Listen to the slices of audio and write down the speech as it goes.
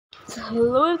So,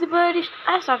 hello everybody,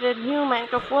 I started a new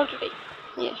Minecraft world today.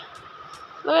 Yeah,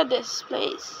 look at this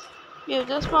place. We have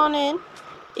just gone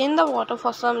in the water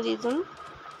for some reason.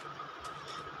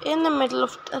 In the middle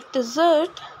of a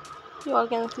desert. You all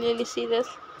can clearly see this.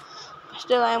 But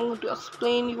still, I am going to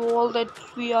explain you all that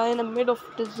we are in the middle of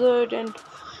desert and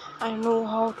I know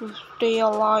how to stay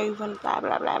alive and blah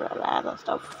blah blah blah blah that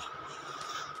stuff.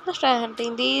 Let's try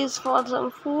hunting these for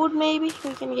some food. Maybe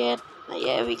we can get.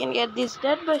 Yeah, we can get these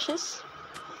dead bushes.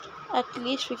 At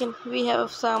least we have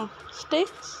some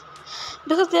sticks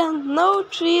because there are no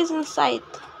trees in sight.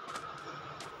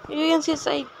 You can see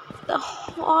sight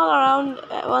all around.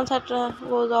 One side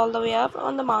goes all the way up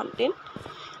on the mountain.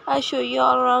 I'll show you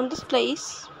all around this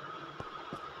place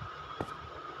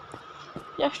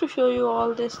just to show you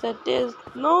all this, that there's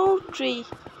no tree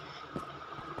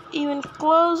even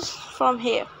close from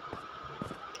here.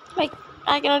 Like,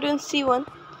 I cannot even see one,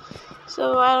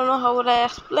 so I don't know how would I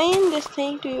explain this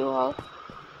thing to you all.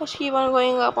 Let's keep on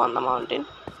going up on the mountain.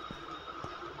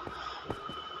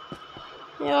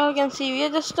 You all can see we are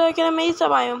just stuck in a mesa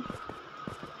biome,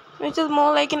 which is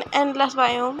more like an endless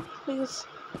biome. Because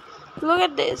look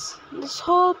at this. This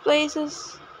whole place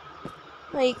is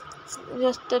like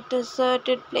just a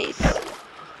deserted place.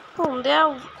 Oh,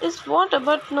 there is water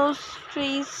but no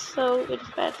trees, so it is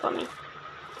bad for me.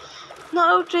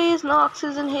 No trees, no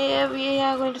oxygen here. We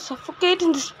are going to suffocate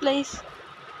in this place.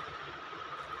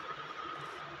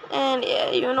 And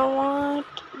yeah, you know what?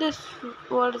 This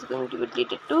world is going to be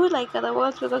deleted too, like other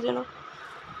worlds, because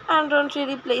I don't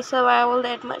really play survival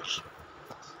that much.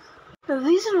 The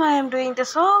reason why I'm doing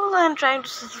this all and trying to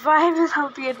survive is how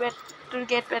to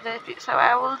get better at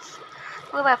survivals.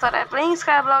 Because I thought I'm playing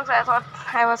Skyblocks, I thought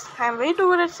I'm way too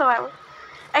good at survival.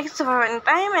 I can survive in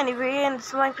time anyway in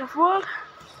this Minecraft world.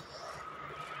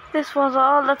 This was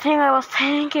all the thing I was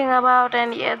thinking about,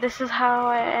 and yeah, this is how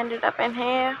I ended up in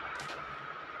here.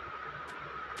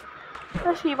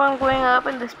 Let's keep on going up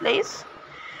in this place.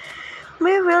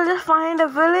 Maybe we'll just find a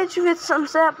village with some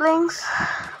saplings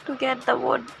to get the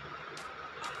wood.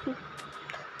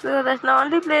 Because that's the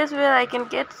only place where I can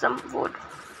get some wood.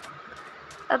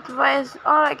 Otherwise,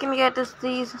 all I can get is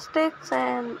these sticks,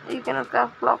 and you cannot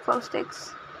craft block from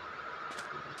sticks.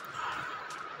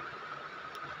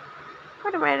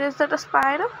 Wait a minute, is that a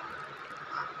spider?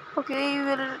 Okay,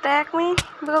 will it attack me?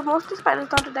 Because mostly spiders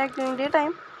don't attack during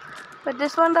daytime, but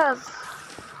this one does.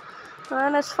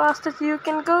 Run as fast as you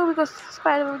can go because the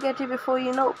spider will get you before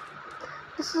you know.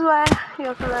 This is why you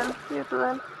have to run. You have to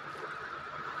run.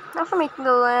 After making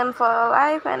the land for our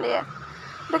life, and yeah,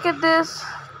 look at this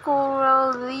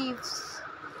coral reefs.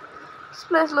 This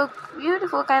place looks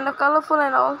beautiful, kind of colorful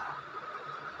and all.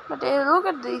 But look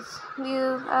at these.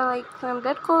 These are like some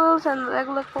dead corals and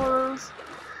regular corals.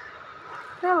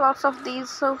 There are lots of these,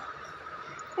 so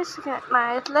it's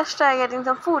nice. Let's try getting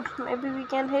some food. Maybe we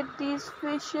can hit these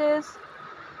fishes.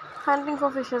 Hunting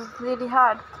for fish is really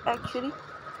hard, actually,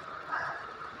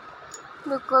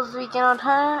 because we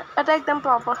cannot attack them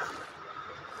proper.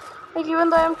 Like, even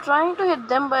though I'm trying to hit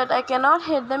them, but I cannot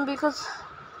hit them because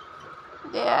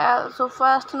they are so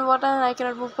fast in water and I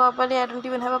cannot move properly. I don't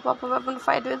even have a proper weapon to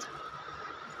fight with.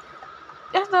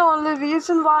 That's the only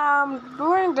reason why I'm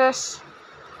doing this.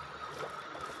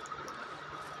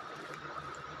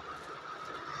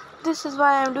 This is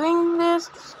why I'm doing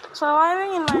this.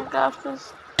 Surviving in Minecraft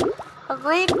is a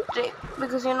great trip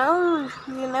because you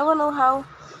never know how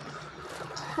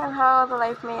the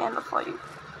life may end up for you.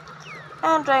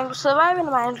 And trying to survive in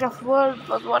Minecraft world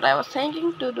was what I was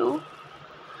thinking to do,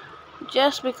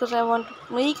 just because I want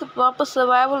to make a proper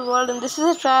survival world, and this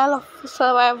is a trial of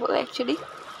survival actually.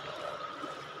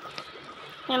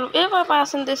 And if I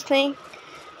pass in this thing,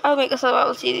 I'll make a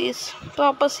survival series,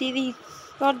 proper series,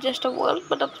 not just a world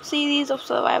but a series of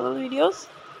survival videos.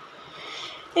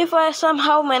 If I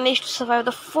somehow manage to survive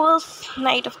the first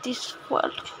night of this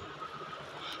world,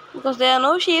 because there are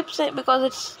no sheep, because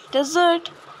it's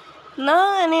desert,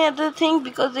 no any other thing,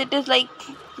 because it is like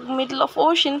middle of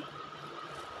ocean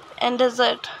and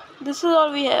desert. This is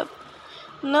all we have.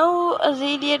 No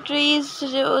azalea trees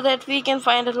so that we can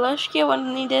find a lush cave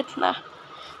underneath it. Nah,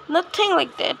 nothing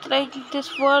like that. Like,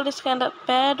 this world is kind of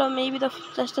bad, or maybe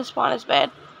just the spawn is bad.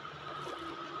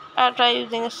 I'll try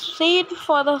using a seed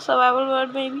for the survival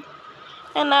world maybe.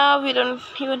 And now we don't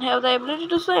even have the ability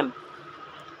to swim.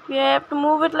 We have to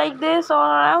move it like this all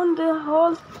around the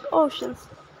whole oceans,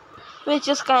 which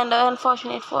is kind of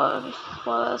unfortunate for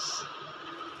us.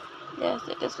 Yes,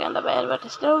 it is kind of bad, but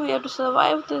still we have to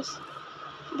survive this,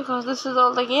 because this is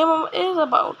all the game is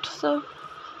about. So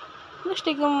let's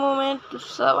take a moment to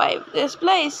survive this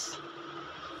place,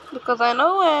 because I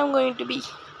know where I'm going to be.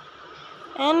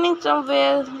 ending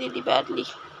somewhere really badly.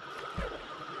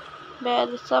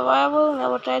 Bad survival,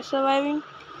 never tried surviving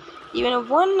even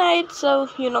one night, so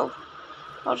you know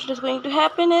what is going to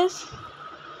happen is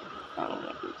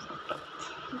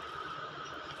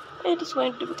it is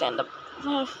going to be kind of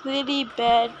really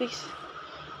bad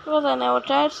because I never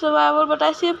tried survival, but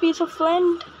I see a piece of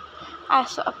land. I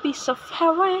saw a piece of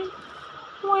heaven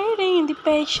waiting in the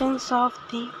patience of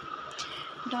the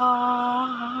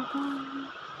dawn.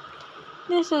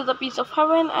 This is the piece of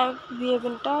heaven we have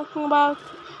been talking about.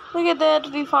 Look at that,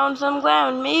 we found some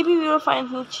ground. Maybe we will find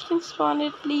some chickens on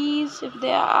it, please. If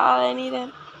there are any,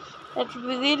 then that would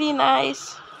be really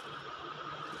nice.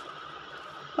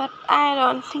 But I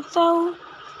don't think so.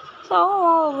 So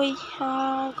all we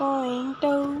are going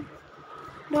to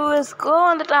do is go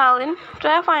on the island,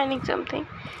 try finding something.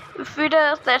 If we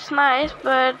does, that's nice.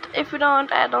 But if we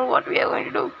don't, I don't know what we are going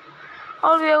to do.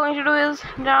 All we are going to do is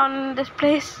drown in this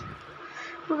place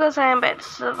because I am bad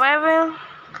survival.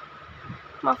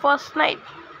 My first night.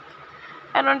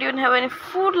 I don't even have any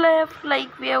food left.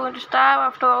 Like, we are going to starve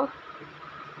after all.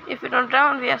 If we don't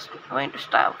drown, we are going to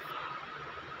starve.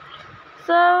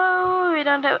 So we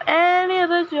don't have any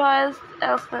other choice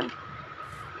else than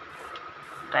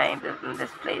dying in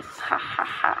this place. Ha ha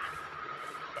ha.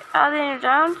 Are there any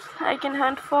rounds I can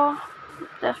hunt for?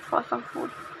 Just for some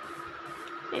food.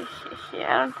 I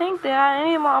don't think there are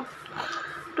any more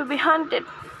to be hunted.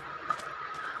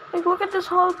 Like, look at this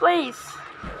whole place.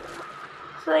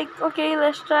 It's like, okay,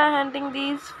 let's try hunting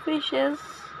these fishes.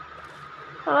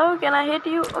 Hello, can I hit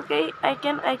you? Okay, I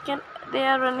can. They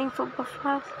are running super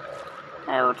fast.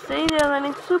 I would say they are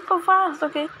running super fast.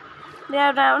 Okay, they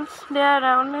are rounds.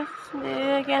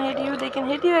 They can hit you. They can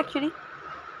hit you actually,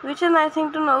 which is a nice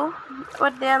thing to know.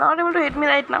 But they are not able to hit me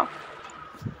right now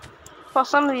for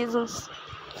some reasons,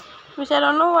 which I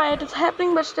don't know why it is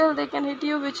happening. But still, they can hit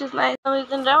you, which is nice. Some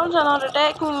reason rounds are not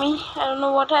attacking me. I don't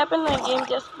know what happened. My game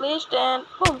just glitched and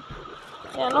boom.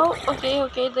 Yeah, no. Okay.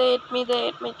 They hit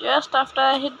me just after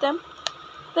I hit them.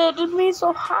 They hit me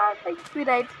so hard, like we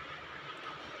died.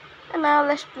 And now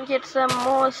let's get some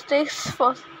more sticks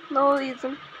for no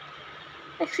reason.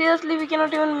 Like, seriously, we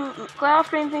cannot even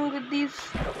craft anything with these.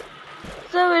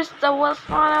 So it's the worst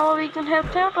spawn ever we can have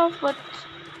thought of, but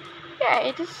yeah,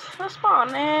 it is a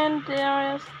spawn and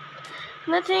there is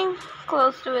nothing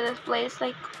close to this place.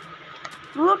 Like,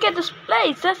 look at this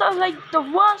place. That sounds like the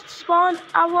worst spawn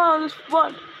ever on this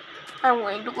world. I'm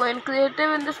going to go in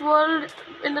creative in this world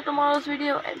in the tomorrow's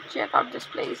video and check out this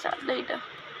place out later.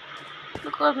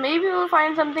 Because maybe we'll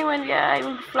find something when we are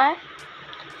able to fly.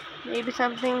 Maybe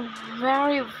something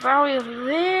very, very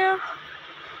rare.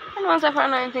 And once I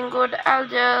find anything good, I'll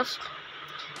just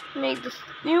make this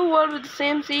new world with the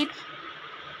same seed.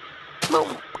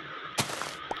 Boom.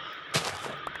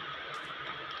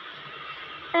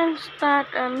 And start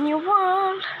a new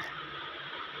world.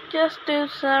 Just to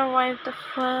survive the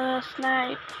first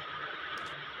night.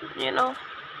 You know.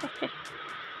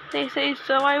 They say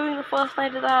surviving the first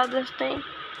night is the hardest thing.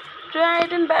 Try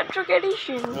it in Bedrock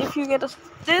Edition. If you get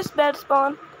this bad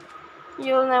spawn,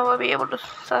 you'll never be able to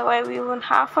survive even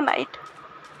half a night.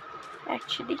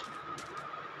 Actually.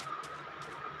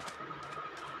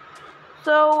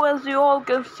 So as you all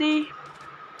can see,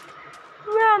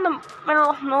 we're in the middle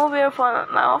of nowhere for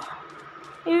now.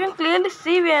 You can clearly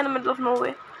see we're in the middle of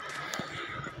nowhere.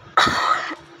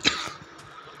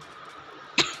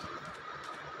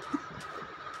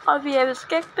 All we have is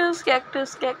cactus,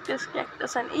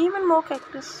 and even more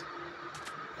cactus.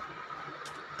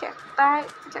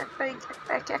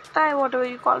 Cacti, whatever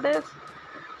you call this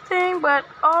thing. But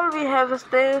all we have is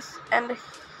this and a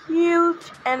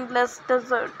huge, endless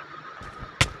desert.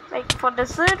 Like, for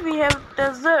desert, we have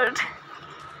desert.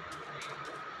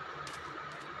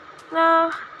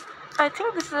 Now, I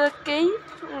think this is a cave.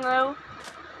 No,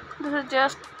 this is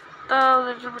just a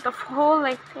little bit of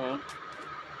hole-like thing.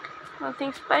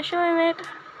 Nothing special in it.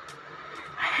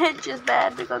 It's just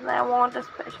bad because I want a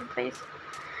special place.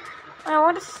 I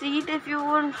want a seed. If you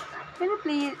would,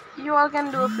 please, you all can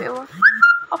do a favor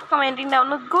of commenting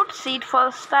down a good seed for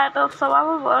the start of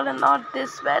survival world and not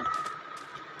this bad.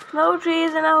 No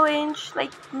trees in a range,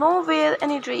 like nowhere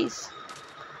any trees.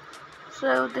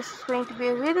 So this is going to be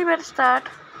a really bad start.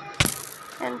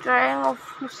 And trying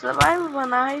to survive one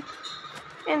night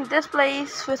in this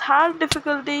place with hard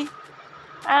difficulty.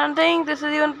 I don't think this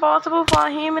is even possible for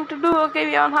a human to do. Okay,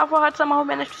 we are on half a heart, somehow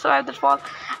managed to survive that fall.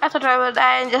 I thought I would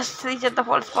die and just reach at the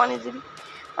fall spawn easily.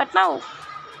 But no.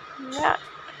 Yeah,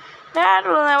 that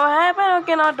will never happen.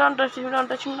 Okay, no, don't touch me. No,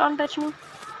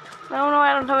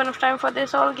 I don't have enough time for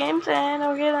this all games. And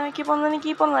okay, then I keep on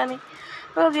running.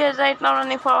 because we are right now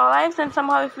running for our lives, and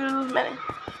somehow if we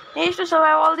manage to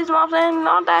survive all these mobs and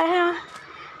not die,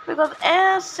 because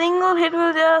a single hit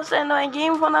will just end my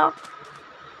game for now.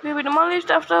 We will be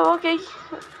demolished after. Okay,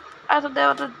 I thought there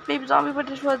was a baby zombie, but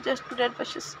it was just two dead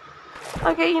fishes.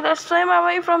 Okay, let's swim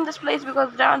away from this place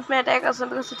because giants may attack us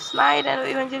because it's night and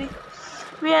eventually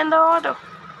we end the water.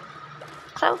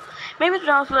 So maybe the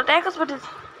giants will attack us, but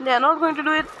they are not going to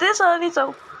do it this early.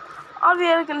 So all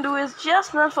we can do is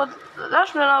just run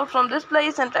out from this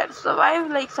place and try to survive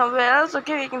like somewhere else.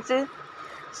 Okay, we can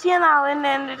see an island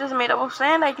and it is made up of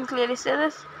sand. I can clearly say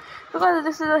this because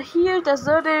this is a huge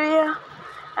desert area.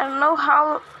 I don't know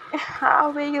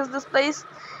how big is this place,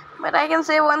 but I can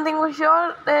say one thing for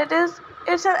sure, that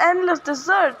it's an endless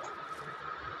desert,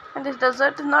 and this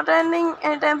desert is not ending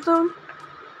anytime soon.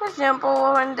 Let's jump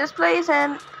over in this place,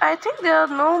 and I think there are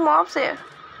no mobs here.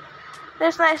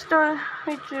 It's nice to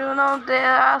meet you. Now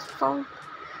there are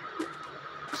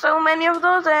so many of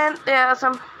those, and there are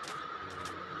some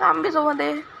zombies over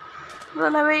there.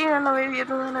 Run away, we have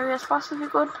to run away as fast as we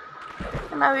could.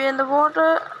 And now we're in the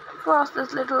water, across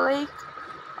this little lake.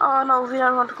 Oh no, we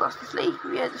don't want to cross this lake.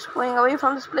 We are just going away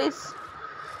from this place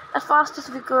as fast as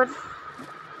we could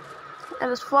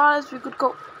and as far as we could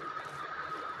go.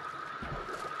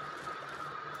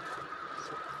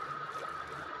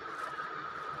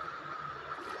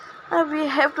 And we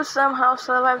have to somehow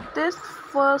survive this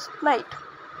first night.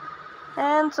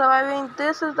 And surviving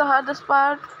this is the hardest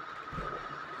part,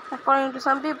 according to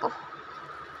some people.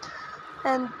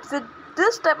 And with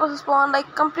this type of spawn,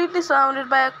 like completely surrounded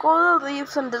by coral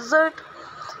reefs and desert,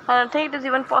 I don't think it is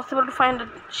even possible to find a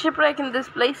shipwreck in this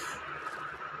place,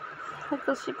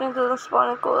 because shipwreck doesn't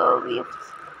spawn in coral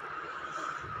reefs.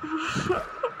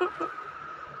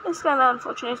 It's kind of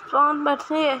unfortunate spawn, but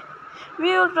yeah,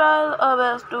 we will try our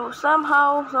best to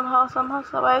somehow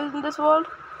survive in this world.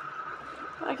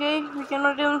 Okay, we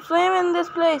cannot even swim in this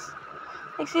place.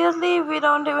 Like seriously, we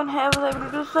don't even have the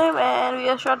ability to swim, and we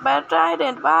are shot by a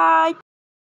trident. Bye.